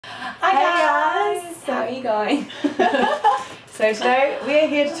Hi guys! How are you going? So today we are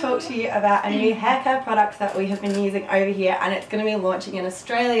here to talk to you about a new hair care product that we have been using over here, and it's going to be launching in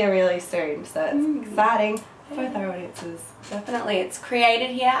Australia really soon, so it's exciting for both our audiences. Definitely. It's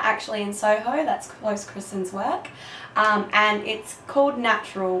created here actually in Soho, that's close Kristen's work, and it's called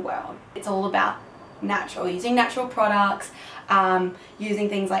Natural World. It's all about natural, using natural products, using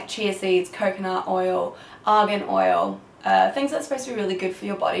things like chia seeds, coconut oil, argan oil, things that's supposed to be really good for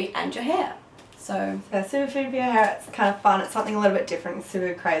your body and your hair. So superfood for your hair, it's kind of fun, it's something a little bit different.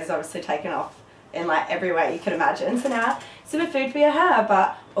 Superfood craze is obviously taken off in like every way you could imagine. So now, superfood for your hair,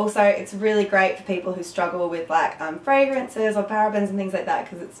 but also it's really great for people who struggle with like fragrances or parabens and things like that,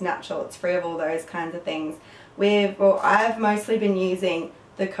 because it's natural, it's free of all those kinds of things. I've mostly been using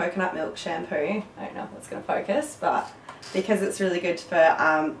the coconut milk shampoo. I don't know if that's going to focus, but because it's really good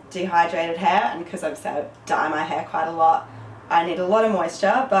for dehydrated hair, and because I dye my hair quite a lot, I need a lot of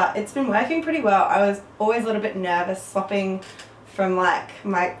moisture, but it's been working pretty well. I was always a little bit nervous swapping from like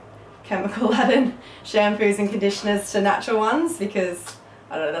my chemical laden shampoos and conditioners to natural ones, because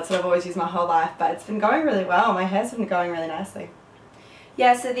I don't know, that's what I've always used my whole life, but it's been going really well. My hair's been going really nicely.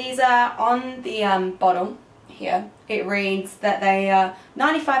 yeah, so these are on the bottle here. It reads that they are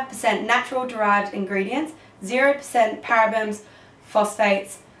 95% natural derived ingredients, 0% parabens,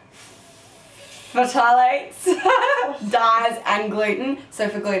 phosphates, phthalates, dyes and gluten, so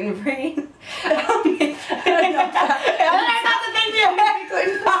for gluten-free. I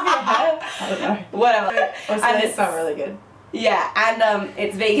don't know. Whatever. Also, And they smell really good. Yeah, and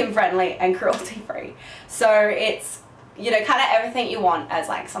it's vegan friendly and cruelty-free. So it's, you know, kind of everything you want as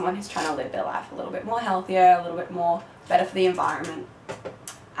like someone who's trying to live their life a little bit more healthier, a little bit more better for the environment.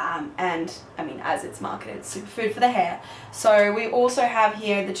 And I mean, as it's marketed, it's superfood for the hair. So we also have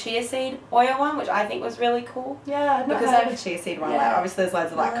here the chia seed oil one, which I think was really cool. Yeah, I've not had a chia seed one. Yeah. Like, obviously there's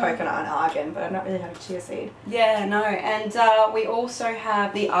loads of like coconut and argan, but I've not really had a chia seed. Yeah, no, and we also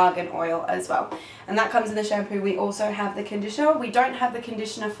have the argan oil as well, and that comes in the shampoo. We also have the conditioner. We don't have the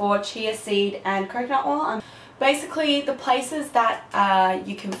conditioner for chia seed and coconut oil. Basically, the places that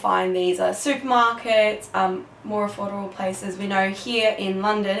you can find these are supermarkets, more affordable places. We know here in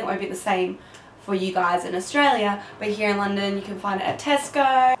London, it won't be the same for you guys in Australia, but here in London you can find it at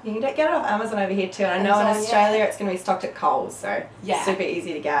Tesco. You can get it off Amazon over here too, and I know in Australia it's going to be stocked at Coles, so super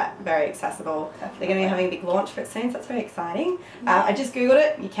easy to get, very accessible. Definitely. They're going to be having a big launch for it soon, so that's very exciting. I just googled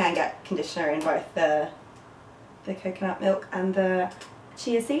it, you can get conditioner in both the coconut milk and the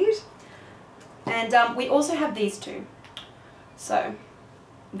chia seed. And we also have these two. So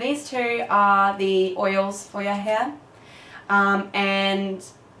these two are the oils for your hair, and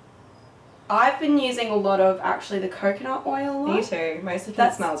I've been using a lot of actually the coconut oil one. Me too. Most of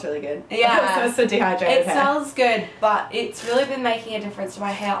it smells really good. Yeah. It's so dehydrated hair. It smells good, but it's really been making a difference to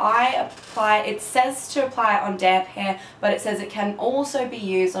my hair. I apply, it says to apply it on damp hair, but it says it can also be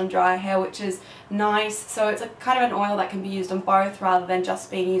used on dry hair, which is nice. So it's a kind of an oil that can be used on both rather than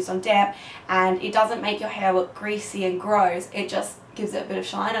just being used on damp, and it doesn't make your hair look greasy and gross. It just gives it a bit of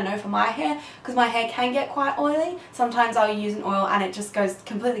shine. I know for my hair, because my hair can get quite oily, sometimes I'll use an oil and it just goes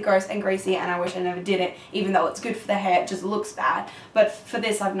completely gross and greasy, and I wish I never did it, even though it's good for the hair, it just looks bad. But for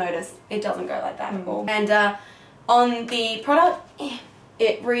this, I've noticed it doesn't go like that at all. And on the product,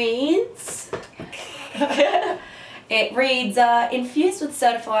 it reads infused with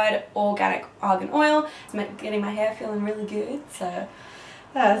certified organic argan oil. It's getting my hair feeling really good, so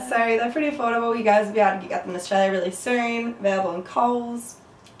yeah, so they're pretty affordable. You guys will be able to get them in Australia really soon. Available in Coles.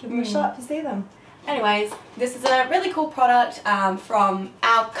 Give them a shot if you see them. Anyways, this is a really cool product from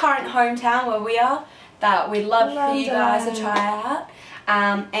our current hometown where we are that we'd love for you guys to try out.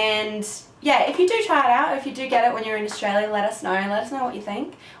 And yeah, if you do try it out, if you do get it when you're in Australia, let us know. Let us know what you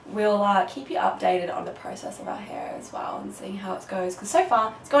think. We'll keep you updated on the process of our hair as well and seeing how it goes. Because so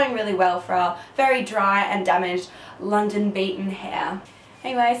far, it's going really well for our very dry and damaged London beaten hair.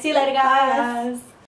 Anyway, see you later guys.